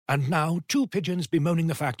And now, two pigeons bemoaning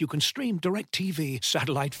the fact you can stream DirecTV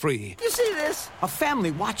satellite-free. You see this? A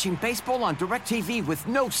family watching baseball on DirecTV with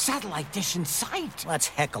no satellite dish in sight. Let's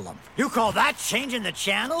heckle them. You call that changing the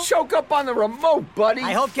channel? Choke up on the remote, buddy.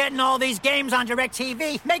 I hope getting all these games on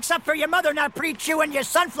DirecTV makes up for your mother not pre-chewing your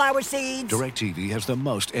sunflower seeds. DirecTV has the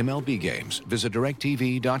most MLB games. Visit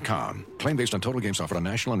DirecTV.com. Claim based on total games offered on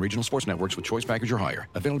national and regional sports networks with choice package or higher.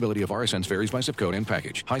 Availability of RSNs varies by zip code and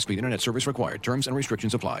package. High-speed internet service required. Terms and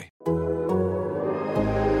restrictions apply.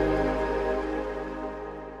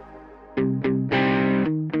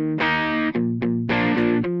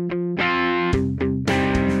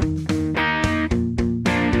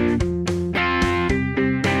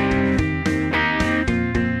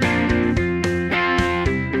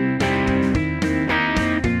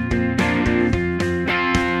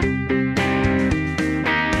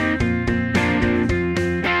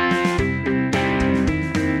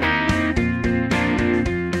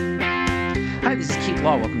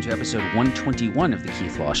 Welcome to episode 121 of the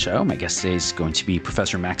Keith Law Show. My guest today is going to be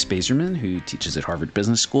Professor Max Bazerman, who teaches at Harvard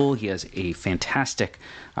Business School. He has a fantastic,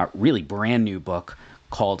 really brand new book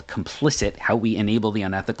called Complicit, How We Enable the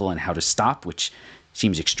Unethical and How to Stop, which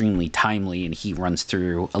seems extremely timely. And he runs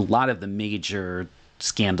through a lot of the major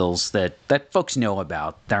scandals that folks know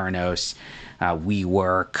about: Theranos,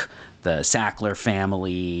 WeWork, the Sackler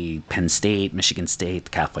family, Penn State, Michigan State, the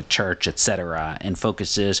Catholic Church, etc., and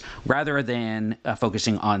focuses, rather than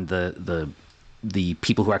focusing on the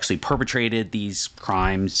people who actually perpetrated these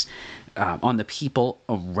crimes, on the people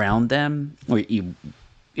around them, or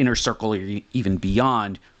inner circle, or even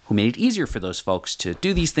beyond, who made it easier for those folks to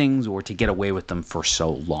do these things or to get away with them for so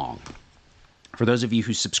long. For those of you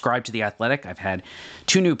who subscribe to The Athletic, I've had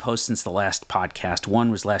two new posts since the last podcast. One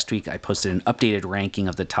was last week. I posted an updated ranking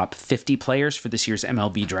of the top 50 players for this year's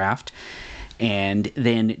MLB draft. And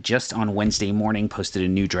then just on Wednesday morning, posted a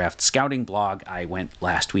new draft scouting blog. I went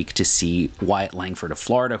last week to see Wyatt Langford of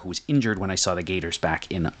Florida, who was injured when I saw the Gators back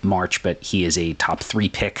in March, but he is a top 3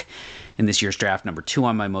 pick in this year's draft, number 2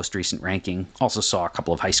 on my most recent ranking. Also saw a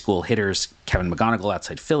couple of high school hitters, Kevin McGonigal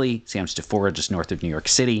outside Philly, Sam Stafora just north of New York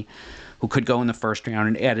City, who could go in the first round,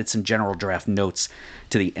 and added some general draft notes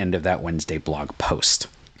to the end of that Wednesday blog post.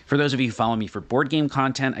 For those of you who follow me for board game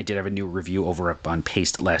content, I did have a new review over up on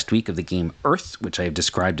Paste last week of the game Earth, which I have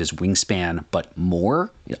described as Wingspan, but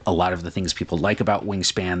more. A lot of the things people like about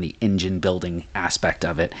Wingspan, the engine building aspect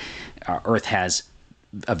of it. Earth has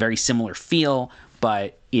a very similar feel,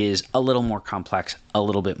 but is a little more complex, a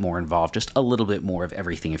little bit more involved, just a little bit more of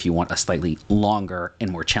everything. If you want a slightly longer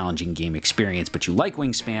and more challenging game experience, but you like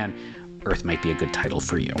Wingspan, Earth might be a good title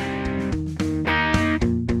for you.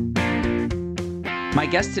 My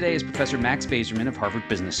guest today is Professor Max Bazerman of Harvard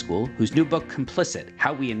Business School, whose new book, Complicit,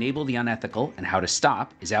 How We Enable the Unethical and How to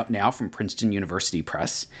Stop, is out now from Princeton University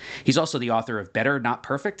Press. He's also the author of Better, Not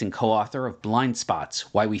Perfect, and co-author of Blind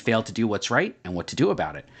Spots, Why We Fail to Do What's Right and What to Do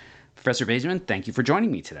About It. Professor Bazerman, thank you for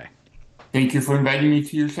joining me today. Thank you for inviting me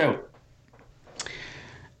to your show.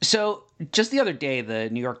 So just the other day, the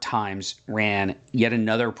New York Times ran yet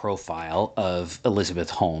another profile of Elizabeth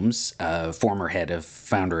Holmes,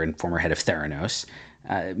 founder and former head of Theranos.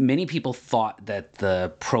 Many people thought that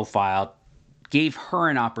the profile gave her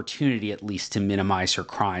an opportunity at least to minimize her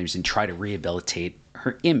crimes and try to rehabilitate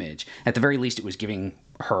her image. At the very least, it was giving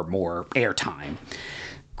her more airtime.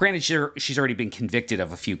 Granted, she's already been convicted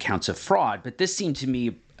of a few counts of fraud, but this seemed to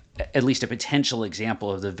me at least a potential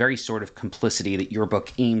example of the very sort of complicity that your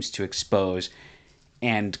book aims to expose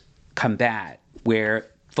and combat, where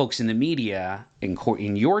folks in the media,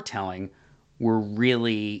 in your telling, were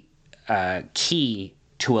really key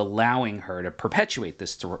to allowing her to perpetuate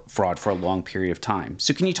this fraud for a long period of time.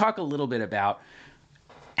 So can you talk a little bit about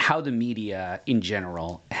how the media in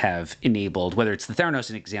general have enabled, whether it's the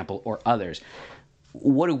Theranos example or others,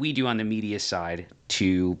 what do we do on the media side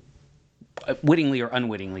to wittingly or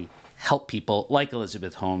unwittingly help people like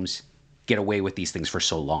Elizabeth Holmes get away with these things for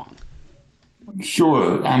so long?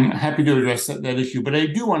 Sure, I'm happy to address that issue, but I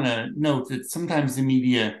do want to note that sometimes the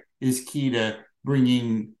media is key to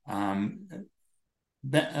bringing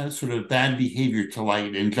sort of bad behavior to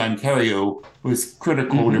light, and John Carreyrou was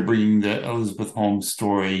critical to bringing the Elizabeth Holmes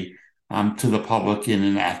story to the public in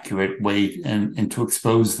an accurate way and to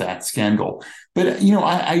expose that scandal. But,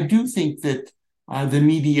 I do think that the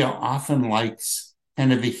media often likes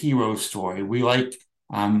kind of a hero story. We like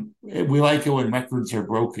it when records are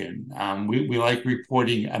broken. We like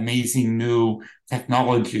reporting amazing new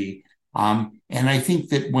technology. And I think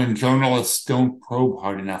that when journalists don't probe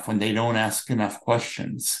hard enough, when they don't ask enough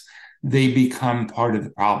questions, they become part of the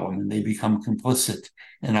problem and they become complicit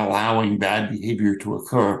in allowing bad behavior to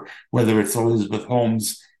occur, whether it's Elizabeth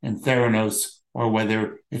Holmes and Theranos, or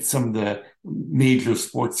whether it's some of the major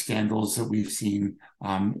sports scandals that we've seen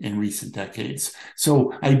in recent decades.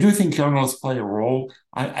 So I do think journalists play a role.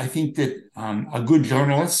 I think that a good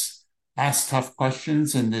journalist asks tough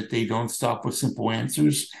questions and that they don't stop with simple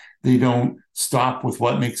answers. They don't stop with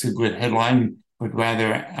what makes a good headline, but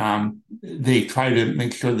rather they try to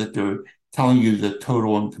make sure that they're telling you the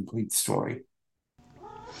total and complete story.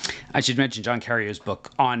 I should mention John Carreyr's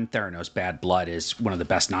book on Theranos, Bad Blood, is one of the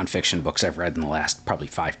best nonfiction books I've read in the last probably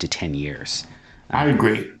 5 to 10 years. I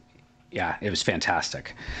agree. Yeah, it was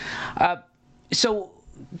fantastic. So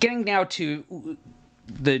getting now to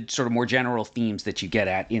the sort of more general themes that you get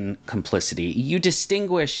at in complicity, you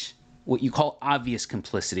distinguish what you call obvious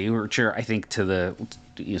complicity, which are, I think, to the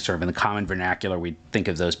sort of in the common vernacular, we think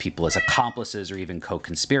of those people as accomplices or even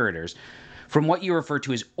co-conspirators, from what you refer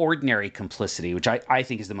to as ordinary complicity, which I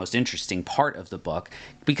think is the most interesting part of the book,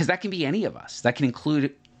 because that can be any of us. That can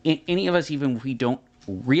include any of us, even if we don't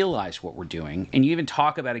realize what we're doing. And you even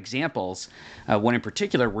talk about examples, one in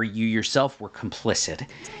particular, where you yourself were complicit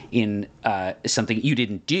in something you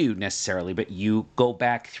didn't do necessarily, but you go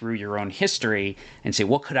back through your own history and say,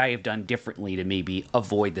 what could I have done differently to maybe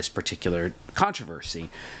avoid this particular controversy?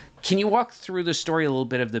 Can you walk through the story a little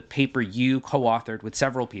bit of the paper you co-authored with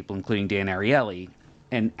several people, including Dan Ariely,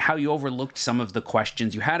 and how you overlooked some of the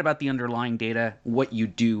questions you had about the underlying data, what you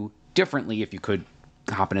do differently if you could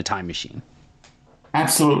hop in a time machine?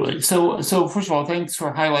 Absolutely. So first of all, thanks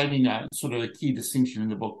for highlighting sort of a key distinction in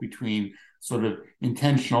the book between sort of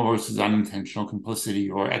intentional versus unintentional complicity,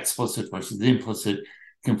 or explicit versus implicit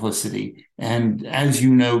complicity. And as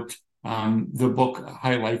you note, the book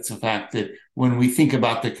highlights the fact that when we think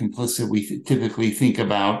about the complicit, we typically think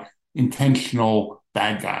about intentional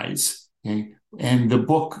bad guys. Okay? And the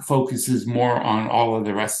book focuses more on all of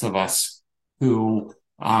the rest of us who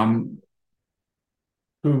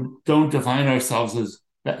don't define ourselves as,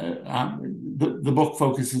 the book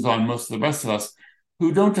focuses on most of the rest of us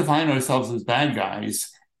who don't define ourselves as bad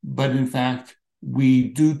guys, but in fact, we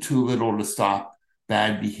do too little to stop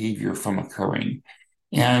bad behavior from occurring.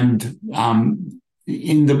 And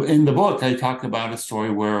in the book, I talk about a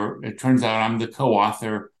story where it turns out I'm the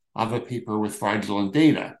co-author of a paper with fraudulent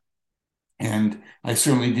data. And I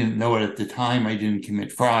certainly didn't know it at the time. I didn't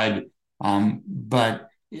commit fraud. But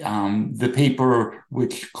the paper,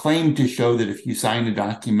 which claimed to show that if you sign a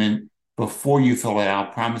document before you fill it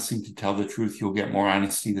out, promising to tell the truth, you'll get more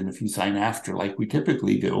honesty than if you sign after, like we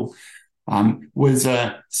typically do, was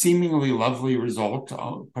a seemingly lovely result,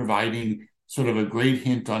 providing sort of a great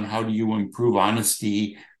hint on how do you improve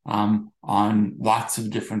honesty on lots of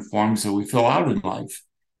different forms that we fill out in life.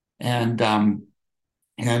 And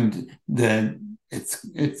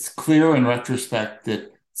it's clear in retrospect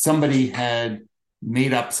that somebody had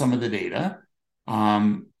made up some of the data.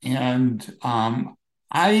 I,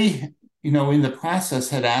 in the process,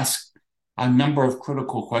 had asked a number of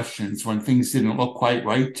critical questions when things didn't look quite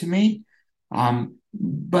right to me.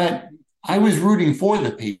 But I was rooting for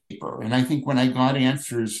the paper. And I think when I got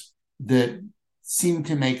answers that seemed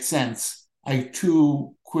to make sense, I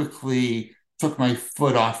too quickly took my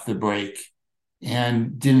foot off the brake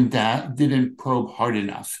and didn't probe hard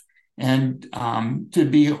enough. And to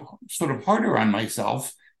be sort of harder on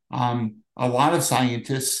myself, a lot of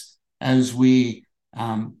scientists, as we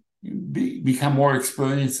become more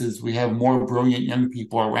experienced, as we have more brilliant young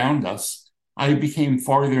people around us, I became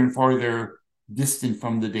farther and farther distant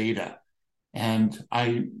from the data. And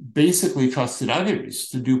I basically trusted others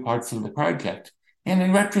to do parts of the project. And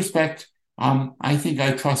in retrospect, I think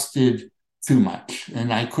I trusted too much.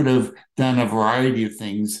 And I could have done a variety of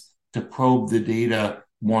things to probe the data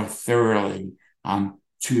more thoroughly,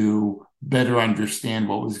 to better understand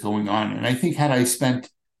what was going on. And I think had I spent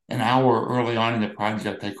an hour early on in the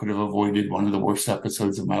project, I could have avoided one of the worst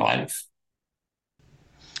episodes of my life.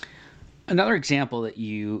 Another example that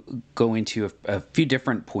you go into a few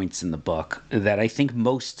different points in the book that I think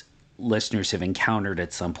most listeners have encountered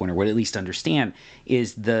at some point, or would at least understand,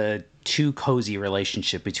 is the too cozy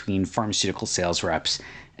relationship between pharmaceutical sales reps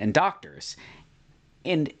and doctors.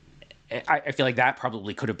 And I feel like that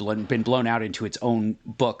probably could have been blown out into its own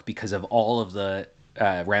book because of all of the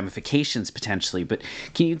ramifications potentially. But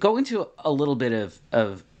can you go into a little bit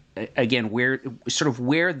of again, where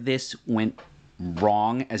this went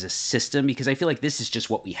wrong as a system? Because I feel like this is just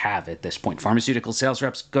what we have at this point. Pharmaceutical sales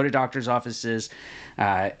reps go to doctors' offices,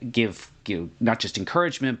 give not just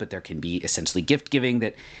encouragement, but there can be essentially gift giving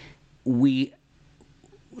that we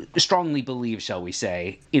strongly believe, shall we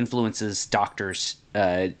say, influences doctors'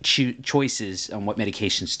 choices on what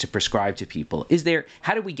medications to prescribe to people.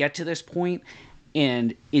 How did we get to this point?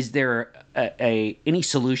 And is there any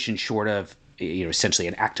solution short of essentially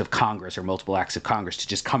an act of Congress or multiple acts of Congress to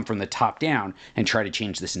just come from the top down and try to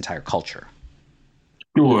change this entire culture?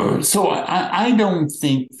 Sure. So I don't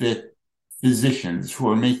think that physicians who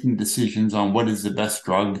are making decisions on what is the best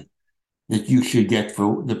drug that you should get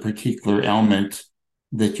for the particular ailment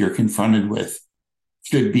that you're confronted with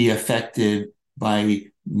should be affected by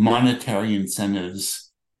monetary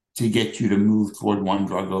incentives to get you to move toward one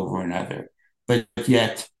drug over another. But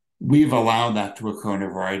yet, we've allowed that to occur in a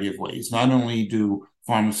variety of ways. Not only do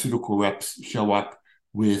pharmaceutical reps show up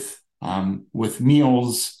with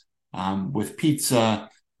meals, with pizza,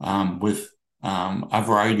 with a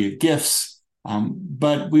variety of gifts,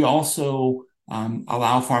 but we also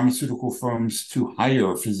allow pharmaceutical firms to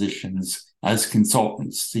hire physicians as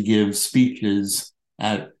consultants to give speeches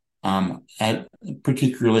at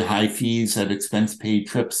particularly high fees, at expense-paid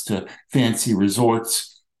trips to fancy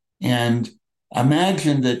resorts. And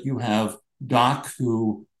imagine that you have doc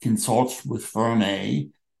who consults with firm A,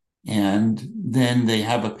 and then they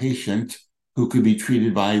have a patient who could be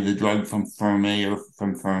treated by the drug from firm A or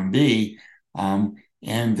from firm B,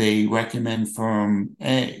 and they recommend firm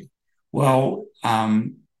A. Well,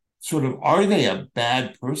 sort of, are they a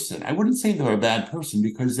bad person? I wouldn't say they're a bad person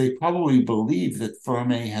because they probably believe that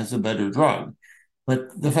firm A has a better drug. But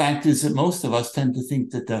the fact is that most of us tend to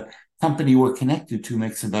think that the company we're connected to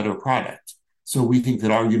makes a better product. So we think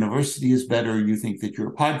that our university is better. You think that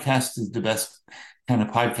your podcast is the best kind of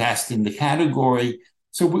podcast in the category.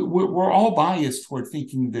 So we're all biased toward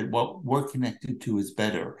thinking that what we're connected to is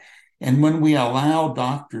better. And when we allow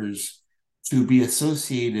doctors to be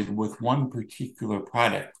associated with one particular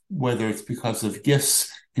product, whether it's because of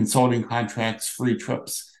gifts, consulting contracts, free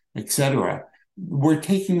trips, etc., we're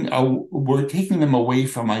taking them away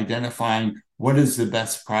from identifying what is the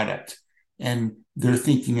best product. And they're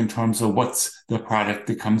thinking in terms of what's the product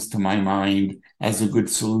that comes to my mind as a good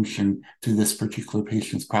solution to this particular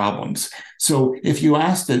patient's problems. So if you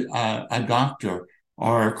asked a doctor,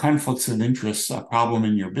 are conflicts of interest a problem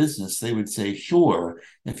in your business? They would say, sure.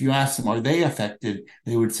 If you ask them, are they affected?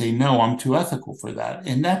 They would say, no, I'm too ethical for that.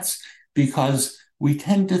 And that's because we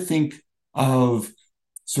tend to think of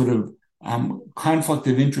sort of conflict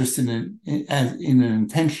of interest in an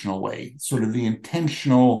intentional way, sort of the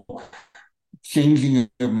intentional changing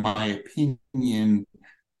of my opinion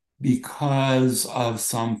because of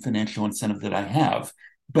some financial incentive that I have.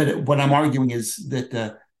 But what I'm arguing is that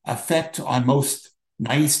the effect on most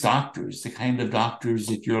nice doctors, the kind of doctors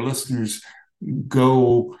that your listeners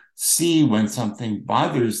go see when something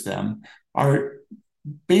bothers them, are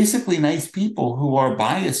basically nice people who are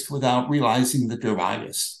biased without realizing that they're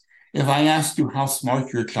biased. If I asked you how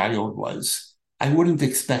smart your child was, I wouldn't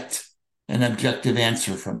expect an objective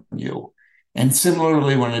answer from you. And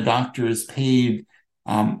similarly, when a doctor is paid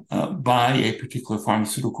by a particular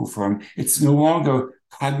pharmaceutical firm, it's no longer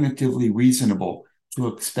cognitively reasonable to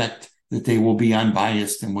expect that they will be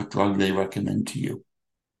unbiased in what drug they recommend to you.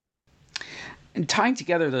 And tying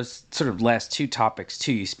together those sort of last two topics,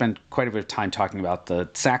 too, you spent quite a bit of time talking about the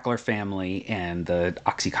Sackler family and the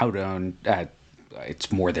oxycodone.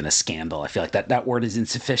 It's more than a scandal. I feel like that word is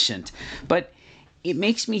insufficient. But it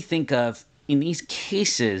makes me think of, in these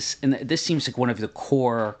cases, and this seems like one of the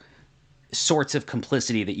core sorts of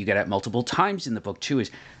complicity that you get at multiple times in the book, too,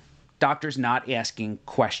 is doctors not asking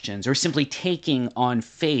questions or simply taking on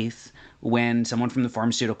faith when someone from the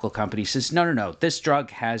pharmaceutical company says, no, this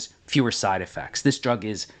drug has fewer side effects. This drug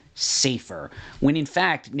is safer. When in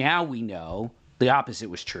fact, now we know the opposite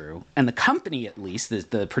was true. And the company, at least,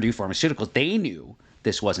 the Purdue Pharmaceuticals, they knew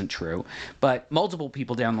this wasn't true. But multiple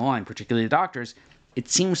people down the line, particularly the doctors, it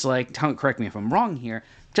seems like, correct me if I'm wrong here,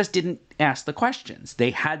 just didn't ask the questions.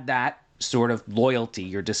 They had that sort of loyalty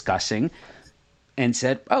you're discussing and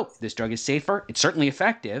said, oh, this drug is safer. It's certainly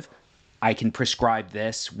effective. I can prescribe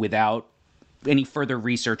this without any further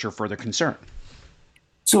research or further concern.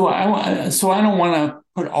 So I don't want to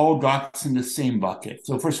put all docs in the same bucket.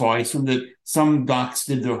 So first of all, I assume that some docs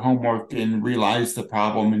did their homework and realized the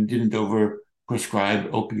problem and didn't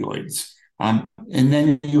over-prescribe opioids. And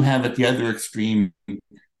then you have at the other extreme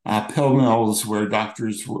pill mills where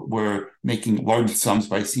doctors were making large sums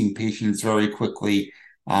by seeing patients very quickly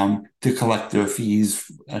to collect their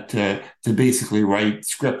fees, to basically write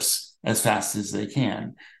scripts as fast as they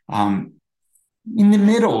can. In the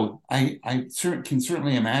middle, I can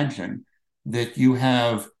certainly imagine that you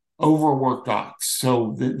have overworked docs.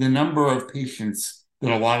 So the number of patients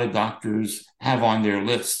that a lot of doctors have on their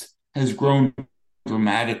list has grown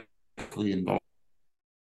dramatically in the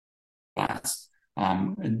last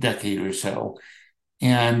decade or so.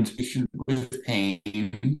 And patients with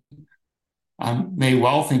pain may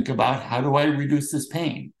well think about, how do I reduce this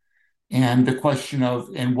pain? And the question of,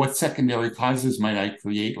 and what secondary causes might I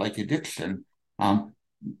create, like addiction, can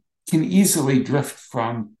easily drift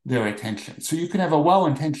from their attention. So you can have a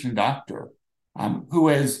well-intentioned doctor who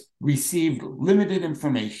has received limited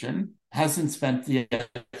information, hasn't spent the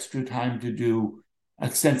extra time to do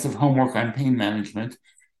extensive homework on pain management,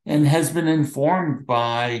 and has been informed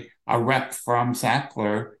by a rep from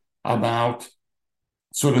Sackler about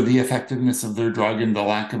sort of the effectiveness of their drug and the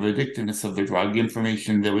lack of addictiveness of the drug,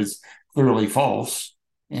 information that was clearly false.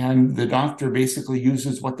 And the doctor basically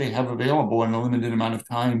uses what they have available in a limited amount of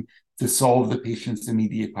time to solve the patient's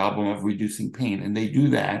immediate problem of reducing pain. And they do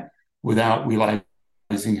that without realizing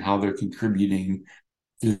how they're contributing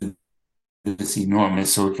to this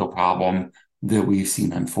enormous social problem that we've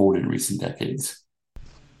seen unfold in recent decades.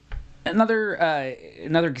 Another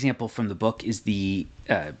example from the book is the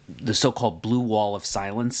so-called blue wall of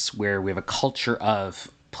silence, where we have a culture of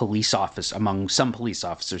among some police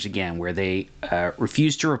officers, again, where they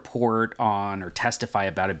refuse to report on or testify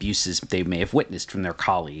about abuses they may have witnessed from their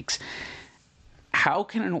colleagues. How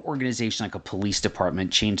can an organization like a police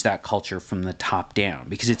department change that culture from the top down?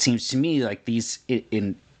 Because it seems to me like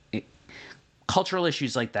cultural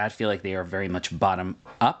issues like that feel like they are very much bottom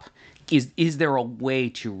up. Is there a way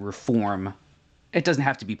to reform? It doesn't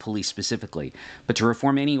have to be police specifically, but to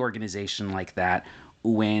reform any organization like that,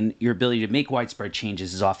 when your ability to make widespread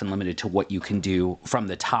changes is often limited to what you can do from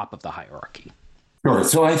the top of the hierarchy. Sure.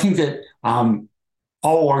 So I think that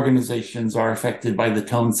all organizations are affected by the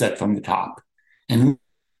tone set from the top. And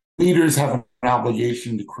leaders have an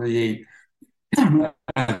obligation to create a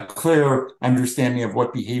clear understanding of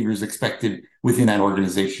what behavior is expected within that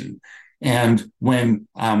organization. And when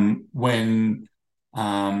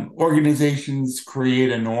organizations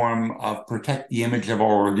create a norm of protect the image of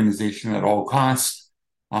our organization at all costs,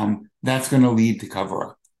 that's going to lead to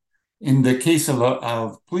cover-up. In the case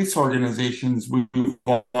of police organizations, we've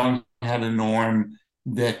long had a norm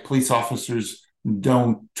that police officers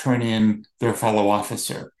don't turn in their fellow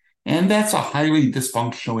officer. And that's a highly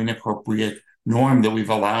dysfunctional, inappropriate norm that we've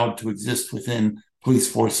allowed to exist within police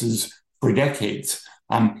forces for decades.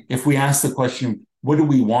 If we ask the question, what do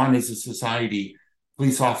we want as a society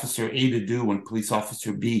police officer A to do when police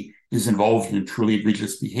officer B is involved in truly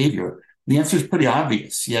egregious behavior? The answer is pretty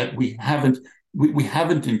obvious, yet we haven't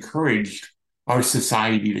encouraged our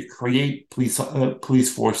society to create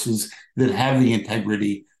police forces that have the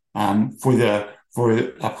integrity for a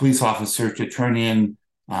police officer to turn in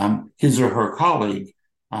his or her colleague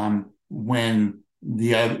when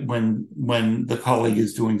the colleague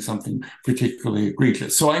is doing something particularly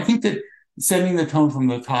egregious. So I think that setting the tone from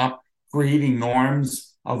the top, creating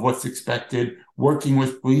norms of what's expected, working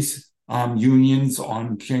with police unions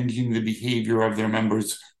on changing the behavior of their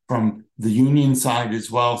members from the union side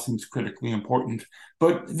as well seems critically important.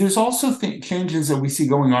 But there's also changes that we see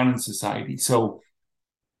going on in society. So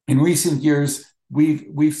in recent years,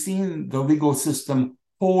 we've seen the legal system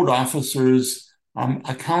hold officers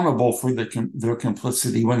accountable for their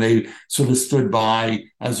complicity when they sort of stood by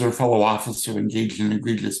as their fellow officer engaged in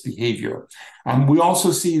egregious behavior. We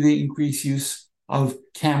also see the increased use of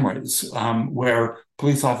cameras, where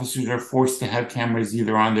police officers are forced to have cameras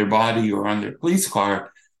either on their body or on their police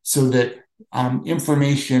car so that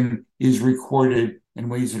information is recorded in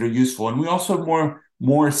ways that are useful. And we also have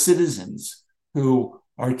more citizens who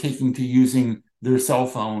are taking to using their cell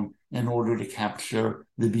phone in order to capture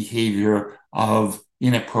the behavior of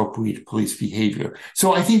inappropriate police behavior.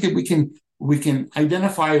 So I think that we can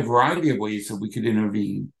identify a variety of ways that we could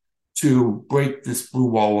intervene to break this blue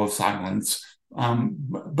wall of silence.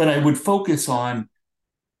 But I would focus on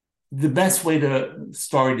the best way to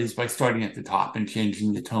start is by starting at the top and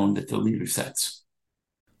changing the tone that the leader sets.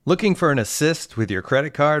 Looking for an assist with your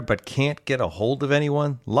credit card but can't get a hold of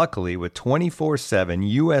anyone? Luckily, with 24/7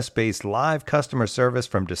 U.S.-based live customer service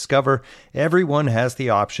from Discover, everyone has the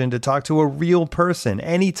option to talk to a real person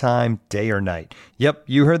anytime, day or night. Yep,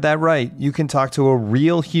 you heard that right. You can talk to a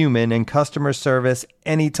real human in customer service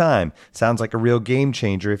anytime. Sounds like a real game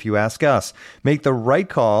changer if you ask us. Make the right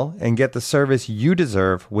call and get the service you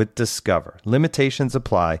deserve with Discover. Limitations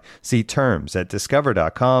apply. See terms at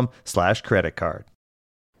discover.com/creditcard.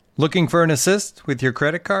 Looking for an assist with your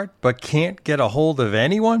credit card but can't get a hold of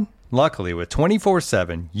anyone? Luckily, with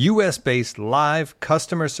 24/7 U.S.-based live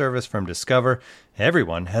customer service from Discover,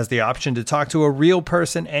 everyone has the option to talk to a real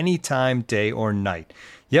person anytime, day or night.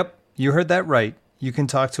 Yep, you heard that right. You can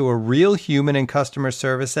talk to a real human in customer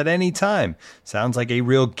service at any time. Sounds like a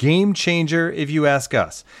real game changer if you ask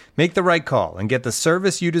us. Make the right call and get the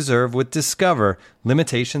service you deserve with Discover.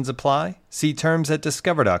 Limitations apply. See terms at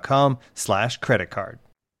discover.com/creditcard.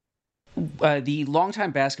 The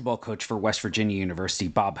longtime basketball coach for West Virginia University,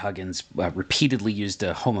 Bob Huggins, repeatedly used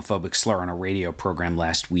a homophobic slur on a radio program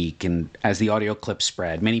last week. And as the audio clip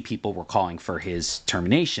spread, many people were calling for his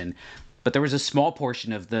termination. But there was a small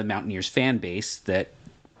portion of the Mountaineers fan base that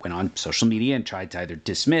went on social media and tried to either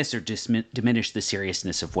dismiss or diminish the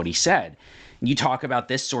seriousness of what he said. And you talk about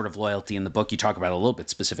this sort of loyalty in the book. You talk about it a little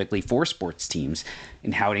bit specifically for sports teams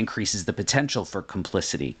and how it increases the potential for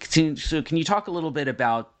complicity. So can you talk a little bit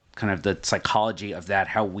about kind of the psychology of that,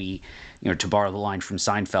 how we, to borrow the line from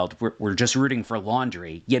Seinfeld, we're just rooting for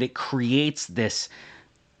laundry, yet it creates this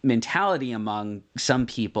mentality among some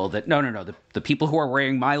people that no, the people who are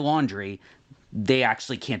wearing my laundry, they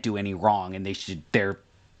actually can't do any wrong, and their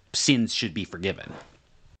sins should be forgiven.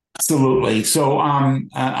 Absolutely. So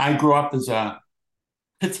I grew up as a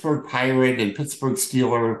Pittsburgh Pirate and Pittsburgh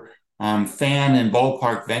Steeler fan and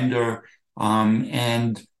ballpark vendor,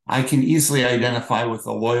 and I can easily identify with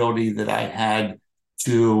the loyalty that I had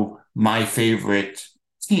to my favorite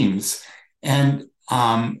teams. And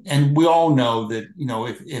we all know that,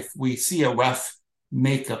 if we see a ref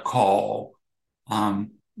make a call,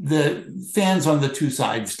 the fans on the two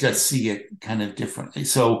sides just see it kind of differently.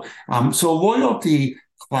 So loyalty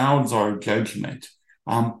clouds our judgment.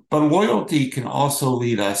 But loyalty can also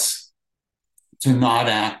lead us to not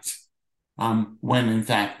act when, in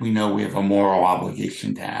fact, we know we have a moral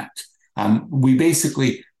obligation to act. We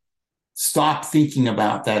basically stop thinking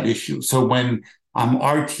about that issue. So when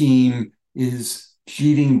our team is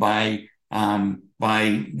cheating by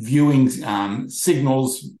viewing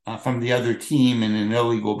signals from the other team in an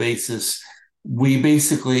illegal basis, we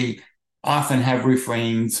basically often have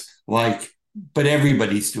refrains like, but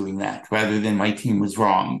everybody's doing that, rather than my team was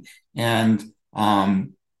wrong. And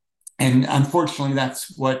unfortunately,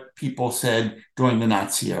 that's what people said during the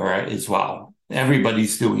Nazi era as well.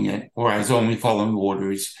 Everybody's doing it, or I was only following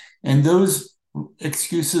orders. And those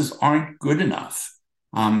excuses aren't good enough.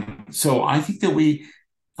 So I think that we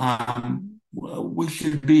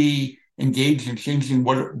should be engaged in changing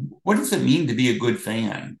what does it mean to be a good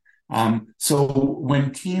fan. So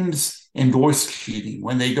when teams endorse cheating,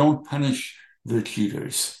 when they don't punish the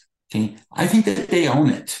cheaters, okay, I think that they own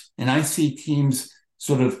it, and I see teams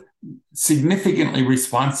sort of significantly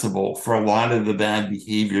responsible for a lot of the bad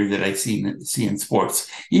behavior that I see in sports.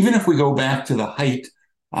 Even if we go back to the height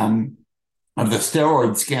of the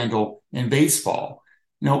steroid scandal in baseball.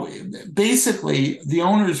 Basically, the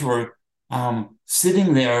owners were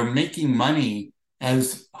sitting there making money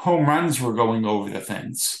as home runs were going over the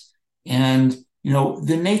fence. And,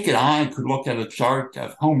 the naked eye could look at a chart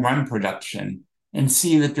of home run production and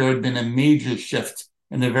see that there had been a major shift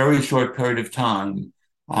in a very short period of time.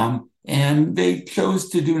 And they chose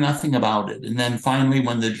to do nothing about it. And then finally,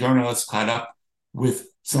 when the journalists caught up with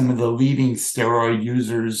some of the leading steroid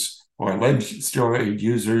users or alleged steroid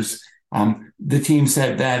users, the team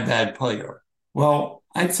said, bad player. Well,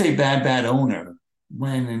 I'd say bad owner,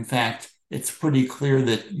 when in fact it's pretty clear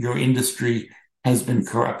that your industry has been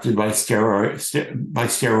corrupted by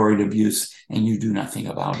steroid abuse, and you do nothing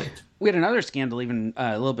about it. We had another scandal even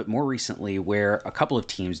a little bit more recently where a couple of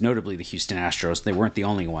teams, notably the Houston Astros, they weren't the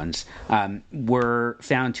only ones, were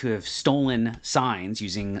found to have stolen signs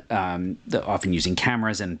often using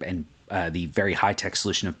cameras and the very high-tech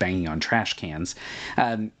solution of banging on trash cans,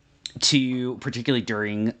 particularly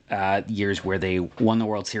during years where they won the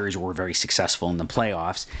World Series or were very successful in the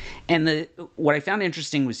playoffs. And what I found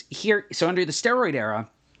interesting was here, so under the steroid era,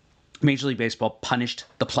 Major League Baseball punished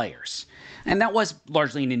the players. And that was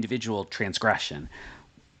largely an individual transgression.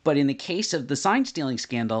 But in the case of the sign stealing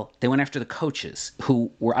scandal, they went after the coaches who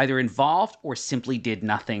were either involved or simply did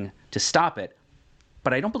nothing to stop it.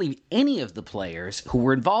 But I don't believe any of the players who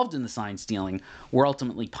were involved in the sign stealing were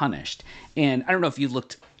ultimately punished. And I don't know if you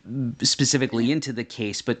looked specifically into the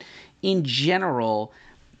case, but in general,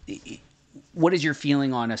 what is your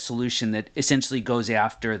feeling on a solution that essentially goes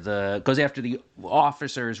after the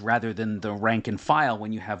officers rather than the rank and file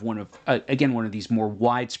when you have one of these more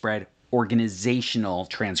widespread organizational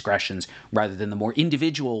transgressions rather than the more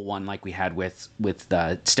individual one like we had with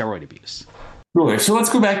steroid abuse? Sure. So let's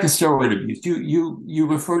go back to steroid abuse. You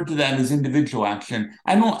referred to that as individual action.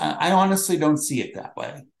 I honestly don't see it that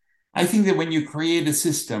way. I think that when you create a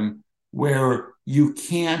system where you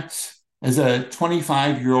can't, as a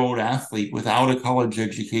 25-year-old athlete without a college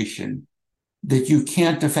education, that you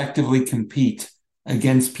can't effectively compete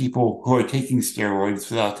against people who are taking steroids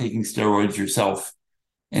without taking steroids yourself,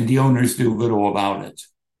 and the owners do little about it.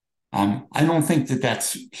 I don't think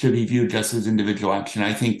that should be viewed just as individual action.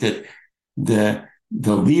 I think that the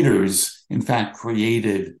leaders, in fact,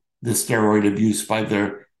 created the steroid abuse by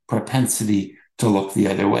their propensity to look the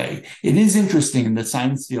other way. It is interesting in the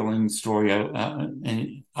sign stealing story of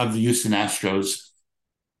the Houston Astros.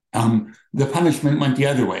 The punishment went the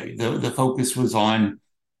other way. The focus was on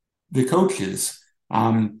the coaches.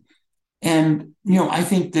 I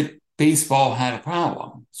think that baseball had a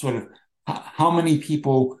problem. Sort of, how many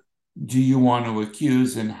people do you want to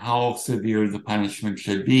accuse, and how severe the punishment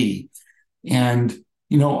should be? And,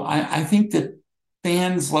 I think that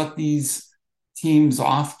fans let these teams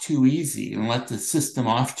off too easy and let the system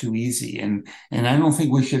off too easy. And I don't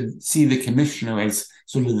think we should see the commissioner as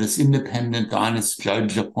sort of this independent, honest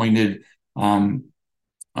judge appointed for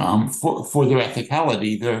their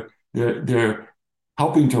ethicality. They're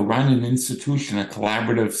helping to run an institution, a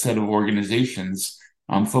collaborative set of organizations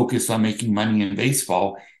focused on making money in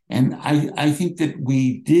baseball. And I think that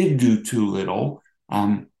we did do too little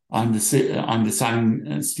on the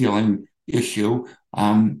sign stealing issue.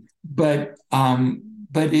 But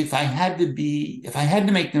if I had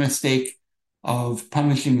to make the mistake of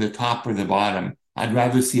punishing the top or the bottom, I'd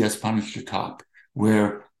rather see us punish the top,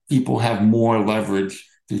 where people have more leverage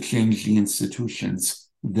to change the institutions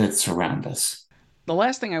that surround us. The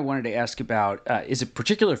last thing I wanted to ask about is a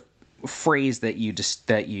particular phrase that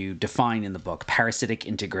you define in the book, parasitic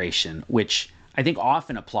integration, which I think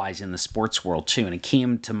often applies in the sports world too. And it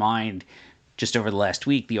came to mind just over the last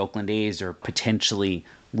week. The Oakland A's are potentially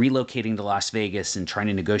relocating to Las Vegas and trying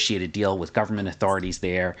to negotiate a deal with government authorities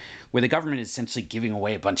there, where the government is essentially giving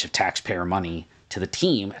away a bunch of taxpayer money to the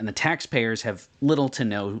team, and the taxpayers have little to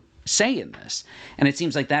no say in this. And it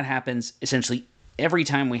seems like that happens essentially every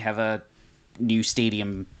time we have a new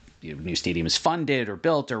stadium is funded or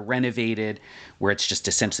built or renovated, where it's just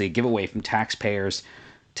essentially a giveaway from taxpayers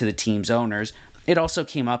to the team's owners. It also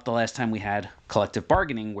came up the last time we had collective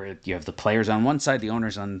bargaining, where you have the players on one side, the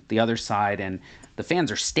owners on the other side, and the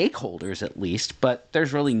fans are stakeholders at least, but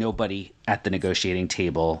there's really nobody at the negotiating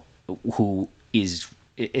table who is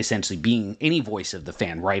essentially being any voice of the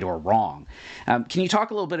fan, right or wrong. Can you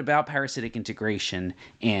talk a little bit about parasitic integration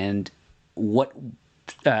and what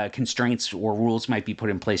constraints or rules might be put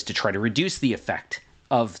in place to try to reduce the effect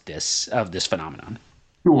of this phenomenon?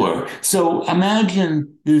 Sure. So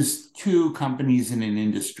imagine there's two companies in an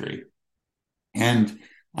industry, and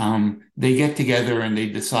they get together and they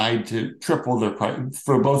decide to triple their price,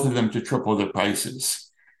 for both of them to triple their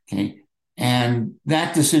prices. Okay. And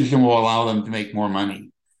that decision will allow them to make more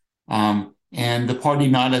money. And the party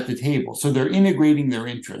not at the table. So they're integrating their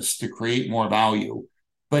interests to create more value,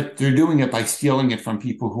 but they're doing it by stealing it from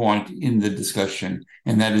people who aren't in the discussion.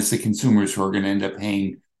 And that is the consumers who are going to end up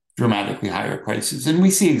paying dramatically higher prices. And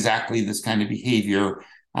we see exactly this kind of behavior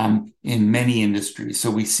in many industries.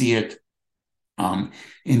 So we see it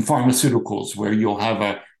in pharmaceuticals, where you'll have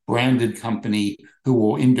a branded company who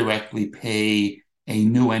will indirectly pay a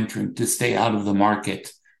new entrant to stay out of the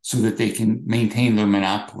market so that they can maintain their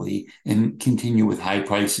monopoly and continue with high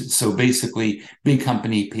prices. So basically, big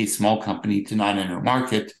company pays small company to not enter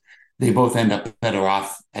market. They both end up better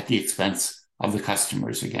off at the expense of the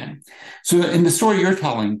customers again. So in the story you're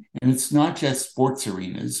telling, and it's not just sports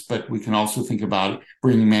arenas, but we can also think about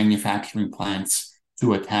bringing manufacturing plants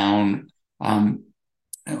to a town.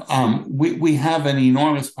 We have an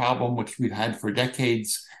enormous problem, which we've had for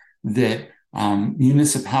decades, that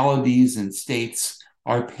municipalities and states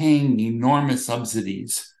are paying enormous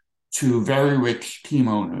subsidies to very rich team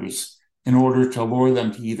owners in order to lure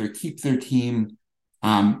them to either keep their team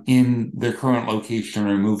in their current location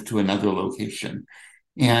or move to another location.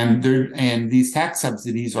 And these tax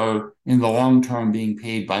subsidies are in the long term being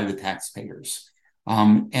paid by the taxpayers.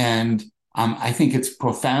 I think it's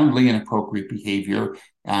profoundly inappropriate behavior.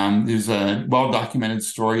 There's a well-documented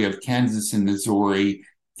story of Kansas and Missouri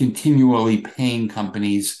continually paying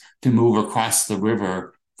companies to move across the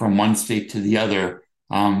river from one state to the other,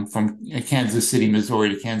 from Kansas City, Missouri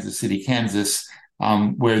to Kansas City, Kansas,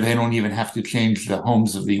 where they don't even have to change the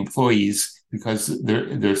homes of the employees because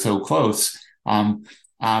they're so close,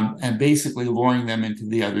 and basically luring them into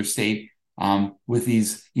the other state with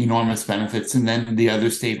these enormous benefits. And then the other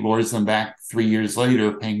state lures them back 3 years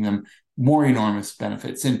later, paying them more enormous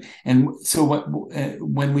benefits. And so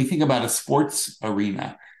when we think about a sports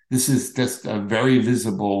arena, this is just a very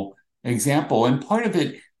visible example. And part of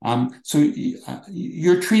it,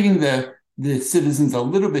 you're treating the citizens a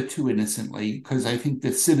little bit too innocently, because I think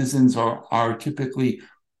the citizens are typically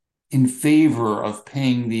in favor of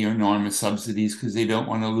paying the enormous subsidies because they don't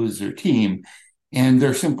want to lose their team. And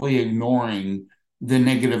they're simply ignoring the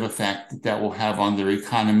negative effect that will have on their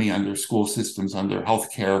economy, on their school systems, on their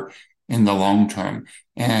healthcare in the long term.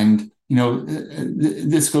 And,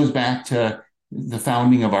 this goes back to the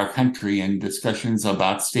founding of our country and discussions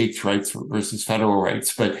about states' rights versus federal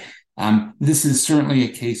rights. But this is certainly a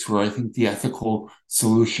case where I think the ethical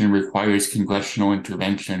solution requires congressional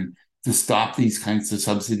intervention to stop these kinds of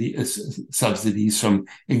subsidies from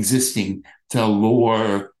existing, to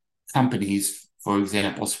lure companies, for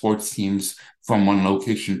example, sports teams, from one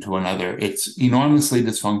location to another. It's enormously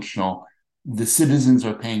dysfunctional. The citizens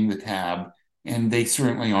are paying the tab, and they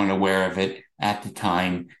certainly aren't aware of it at the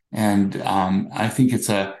time. And I think it's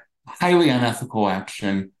a highly unethical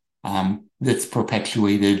action that's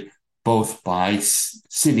perpetuated both by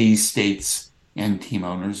cities, states, and team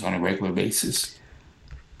owners on a regular basis.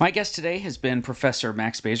 My guest today has been Professor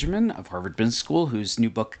Max Bazerman of Harvard Business School, whose new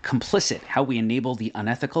book, Complicit: How We Enable the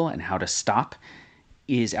Unethical and How to Stop,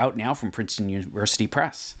 is out now from Princeton University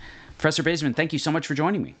Press. Professor Bazerman, thank you so much for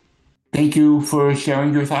joining me. Thank you for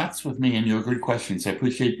sharing your thoughts with me and your good questions. I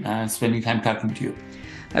appreciate spending time talking to you.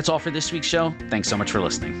 That's all for this week's show. Thanks so much for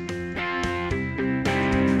listening.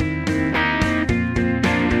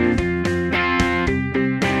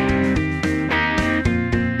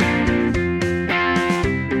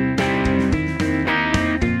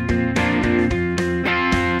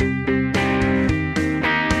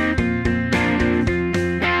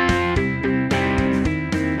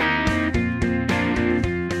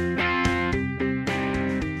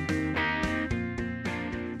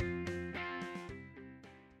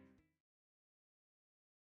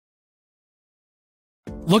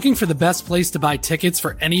 Looking for the best place to buy tickets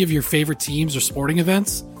for any of your favorite teams or sporting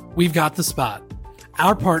events? We've got the spot.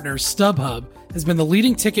 Our partner, StubHub, has been the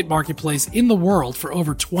leading ticket marketplace in the world for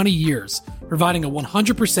over 20 years, providing a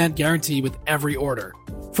 100% guarantee with every order.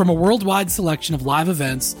 From a worldwide selection of live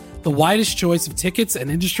events, the widest choice of tickets, and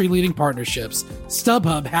industry-leading partnerships,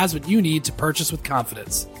 StubHub has what you need to purchase with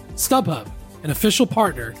confidence. StubHub, an official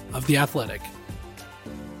partner of The Athletic.